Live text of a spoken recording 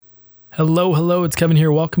Hello, it's Kevin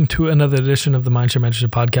here. Welcome to another edition of the Mindshare Mentorship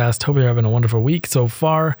Podcast. Hope you're having a wonderful week so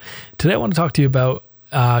far. Today I want to talk to you about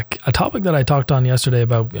a topic that I talked on yesterday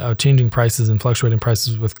about changing prices and fluctuating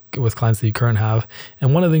prices with clients that you currently have.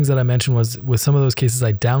 And one of the things that I mentioned was with some of those cases,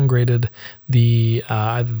 I downgraded the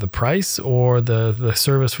either the price or the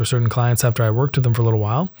service for certain clients after I worked with them for a little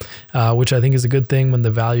while, which I think is a good thing when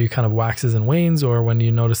the value kind of waxes and wanes, or when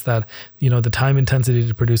you notice that the time intensity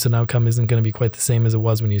to produce an outcome isn't going to be quite the same as it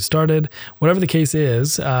was when you started. Whatever the case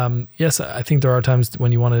is, yes, I think there are times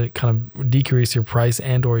when you want to kind of decrease your price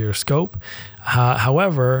and or your scope.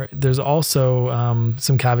 However, there's also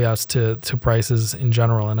some caveats to prices in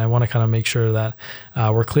general, and I want to kind of make sure that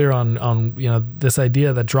we're clear on this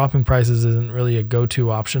idea that dropping prices isn't really a go-to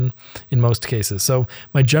option in most cases. So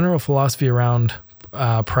my general philosophy around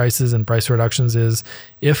prices and price reductions is,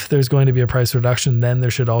 if there's going to be a price reduction, then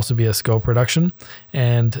there should also be a scope reduction,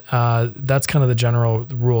 and that's kind of the general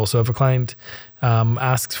rule. So if a client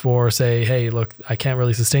asks for, say, hey, look, I can't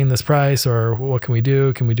really sustain this price, or what can we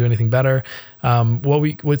do? Can we do anything better?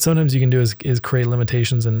 What sometimes you can do is create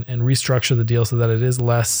limitations and restructure the deal so that it is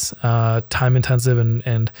less time intensive,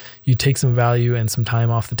 and you take some value and some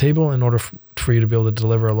time off the table in order for you to be able to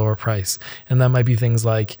deliver a lower price. And that might be things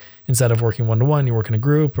like, instead of working one-to-one, you work in a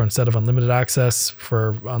group, or instead of unlimited access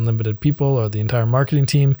for unlimited people or the entire marketing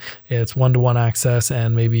team, it's one-to-one access,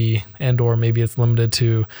 and maybe it's limited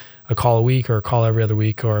to a call a week or a call every other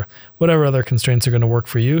week, or whatever other constraints are going to work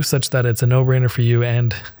for you, such that it's a no-brainer for you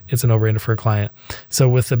and it's a no-brainer for a client. So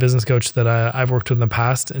with the business coach that I've worked with in the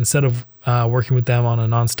past, instead of working with them on a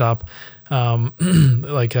nonstop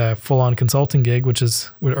like a full-on consulting gig,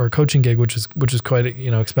 or coaching gig, which is quite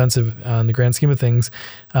expensive in the grand scheme of things,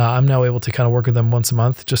 I'm now able to kind of work with them once a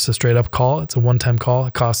month, just a straight up call. It's a one-time call.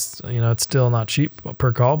 It costs, it's still not cheap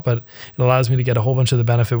per call, but it allows me to get a whole bunch of the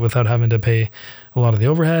benefit without having to pay a lot of the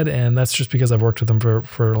overhead. And that's just because I've worked with them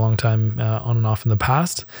for a long time on and off in the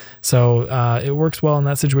past. So it works well in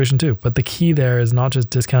that situation too. But the key there is not just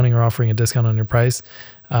discounting or offering a discount on your price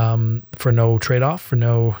for no trade-off, for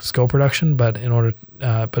no scope reduction, but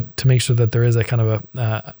to make sure that there is a kind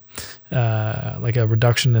of like a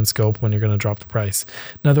reduction in scope when you're going to drop the price.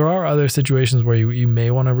 Now, there are other situations where you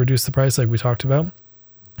may want to reduce the price, like we talked about.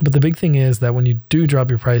 But the big thing is that when you do drop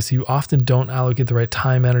your price, you often don't allocate the right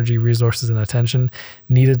time, energy, resources, and attention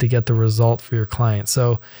needed to get the result for your client.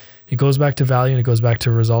 So it goes back to value, and it goes back to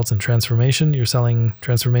results and transformation. You're selling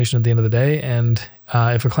transformation at the end of the day. And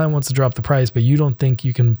if a client wants to drop the price, but you don't think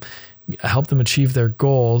you can help them achieve their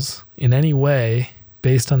goals in any way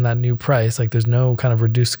based on that new price, like there's no kind of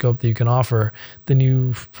reduced scope that you can offer, then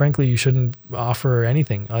you shouldn't offer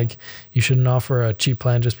anything. Like, you shouldn't offer a cheap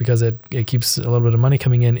plan just because it keeps a little bit of money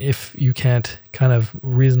coming in if you can't kind of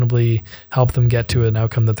reasonably help them get to an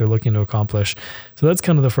outcome that they're looking to accomplish. So that's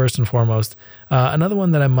kind of the first and foremost. Another one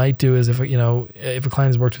that I might do is if a client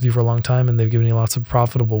has worked with you for a long time and they've given you lots of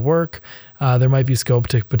profitable work, there might be scope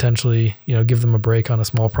to potentially, give them a break on a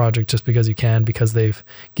small project just because they've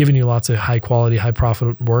given you lots of high quality, high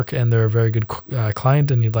profit work, and they're a very good client,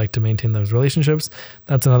 and you'd like to maintain those relationships.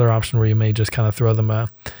 That's another option where you may just kind of throw them a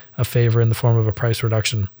favor in the form of a price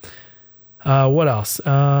reduction. What else?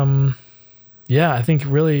 I think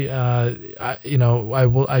really, I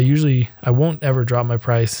won't ever drop my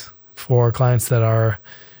price for clients that are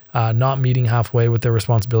not meeting halfway with their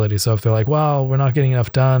responsibilities. So if they're like, well, we're not getting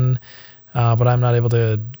enough done, but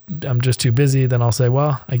I'm just too busy, then I'll say,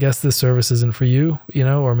 well, I guess this service isn't for you,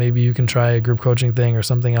 or maybe you can try a group coaching thing or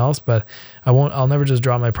something else. But I'll never just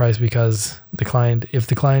drop my price because if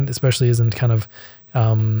the client especially isn't kind of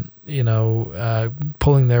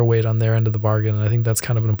pulling their weight on their end of the bargain. And I think that's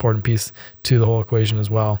kind of an important piece to the whole equation as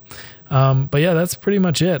well. But yeah, that's pretty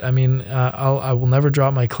much it. I mean, I will never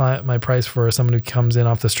drop my price for someone who comes in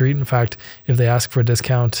off the street. In fact, if they ask for a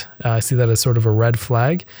discount, I see that as sort of a red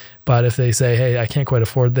flag. But if they say, hey, I can't quite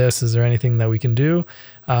afford this, is there anything that we can do?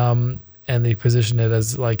 And they position it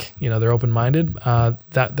as like, they're open-minded,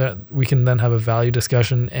 that we can then have a value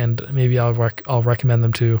discussion, and maybe I'll recommend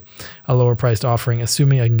them to a lower priced offering,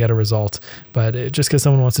 assuming I can get a result. But just because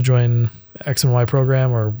someone wants to join X and Y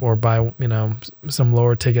program or buy, some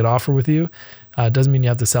lower ticket offer with you, doesn't mean you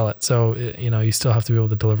have to sell it. So, you still have to be able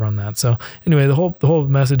to deliver on that. So anyway, the whole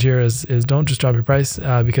message here is don't just drop your price,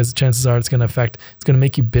 because chances are it's going to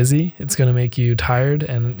make you busy. It's going to make you tired,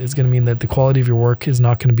 and it's going to mean that the quality of your work is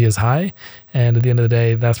not going to be as high. And at the end of the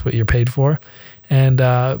day, that's what you're paid for. And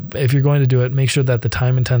if you're going to do it, make sure that the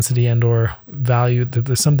time intensity and or value, that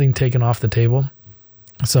there's something taken off the table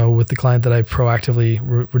So with the client that I proactively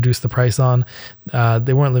reduced the price on,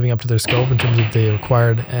 they weren't living up to their scope in terms of the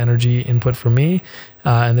required energy input from me.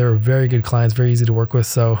 And they were very good clients, very easy to work with.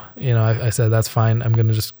 So, I said, that's fine. I'm going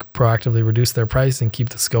to just proactively reduce their price and keep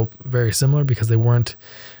the scope very similar, because they weren't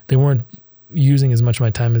using as much of my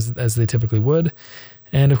time as they typically would.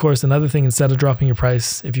 And of course, another thing, instead of dropping your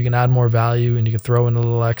price, if you can add more value and you can throw in a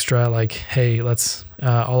little extra, like, hey,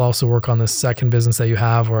 I'll also work on this second business that you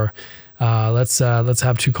have, or let's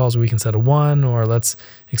have 2 calls a week instead of 1, or let's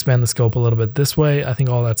expand the scope a little bit this way. I think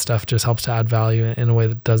all that stuff just helps to add value in a way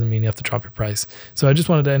that doesn't mean you have to drop your price. So I just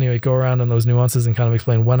wanted to anyway go around on those nuances and kind of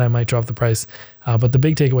explain when I might drop the price. But the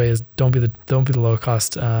big takeaway is don't be the low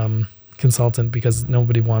cost consultant, because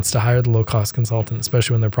nobody wants to hire the low cost consultant,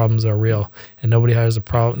 especially when their problems are real. And nobody hires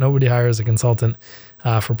a consultant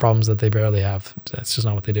for problems that they barely have. That's just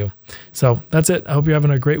not what they do. So that's it. I hope you're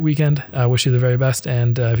having a great weekend. I wish you the very best.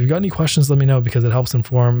 And if you've got any questions, let me know, because it helps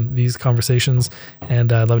inform these conversations,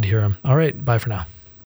 and I'd love to hear them. All right. Bye for now.